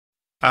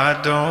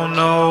I don't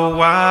know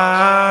why.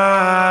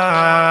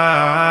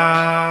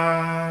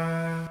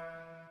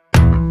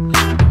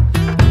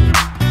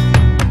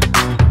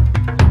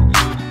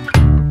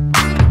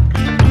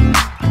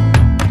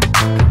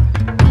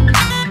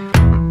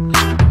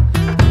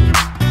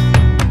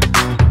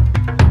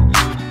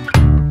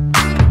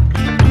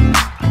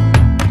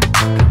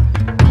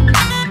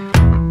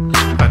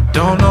 I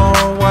don't know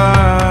why.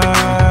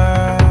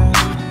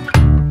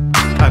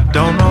 I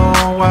don't know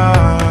why.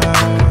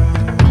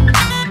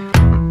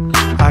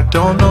 I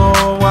don't know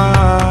why.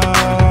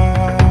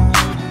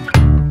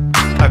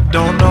 I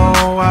don't know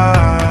why.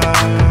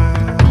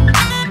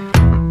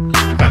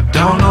 I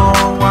don't know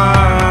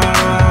why.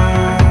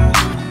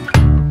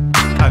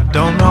 I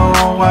don't know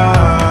why.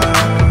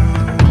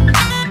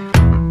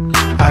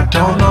 I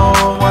don't know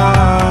why.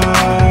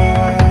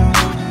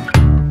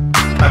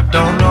 I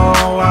don't know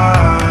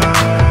why.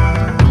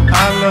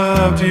 I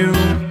love you.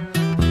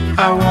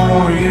 I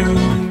want you.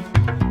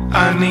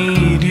 I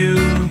need you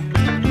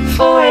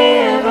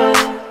forever.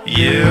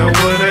 Yeah,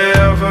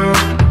 whatever.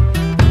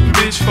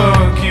 Bitch,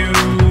 fuck you.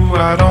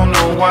 I don't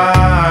know why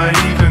I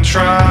even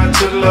tried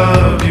to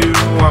love you.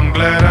 I'm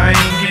glad I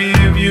ain't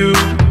give you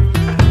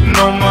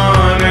no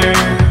money,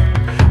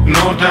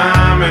 no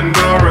diamond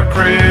or a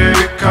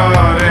credit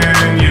card,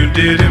 and you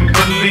didn't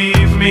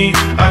believe me.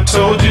 I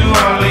told you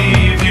I'll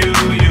leave you.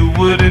 You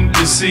wouldn't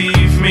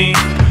deceive me.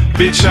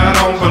 Bitch, I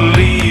don't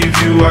believe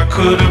you. I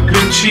could have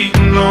been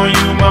cheating on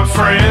you. My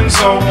friends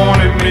all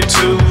wanted me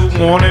to,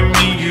 wanted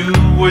me. You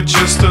were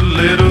just a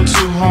little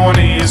too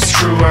horny. It's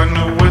true, I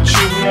knew what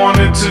you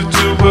wanted to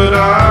do, but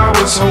I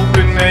was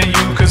hoping that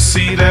you could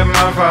see that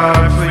my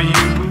vibe for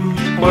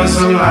you was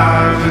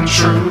alive and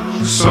true.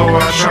 So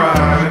I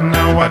tried, and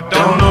now I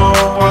don't know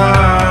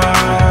why.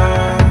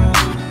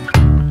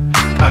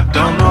 I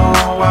don't know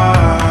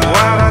why.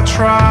 Why'd I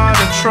try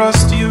to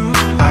trust you?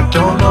 I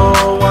don't know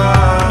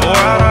why.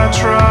 Why'd I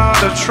try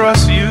to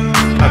trust you?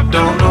 I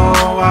don't know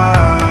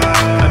why.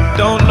 I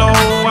don't know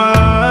why.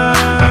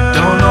 I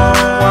don't know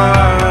why.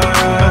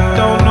 I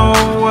don't know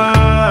why.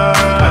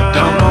 I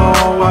don't know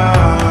why.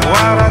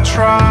 Why'd I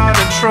try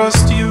to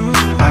trust you?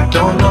 I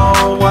don't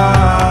know why.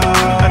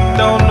 I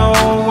don't know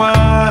why.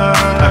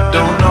 I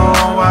don't know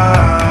why.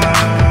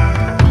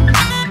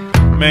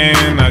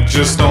 Man, I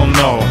just don't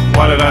know.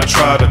 Why did I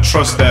try to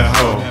trust that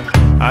hoe?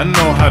 I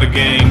know how the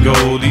game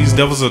go. These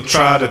devils will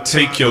try to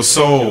take your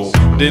soul,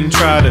 then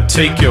try to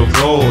take your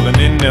gold, and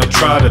then they'll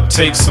try to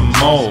take some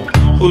more.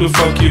 Who the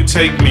fuck you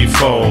take me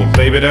for?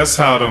 Baby, that's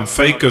how them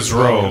fakers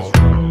roll.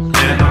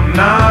 And I'm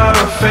not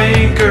a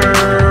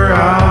faker,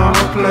 I'm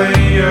a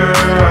player.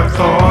 I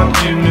thought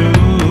you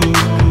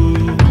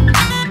knew.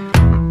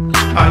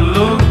 I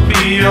look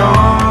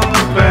beyond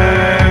the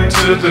bad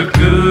to the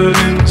good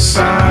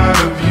inside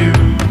of you,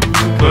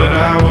 but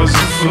I was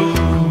a fool.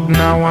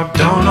 Now I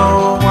don't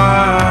know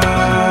why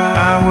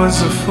I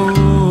was a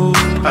fool.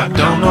 I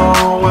don't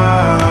know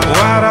why.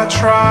 Why'd I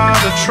try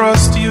to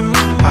trust you?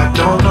 I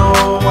don't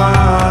know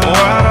why.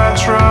 Why'd I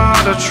try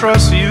to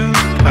trust you?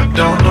 I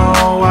don't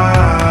know why.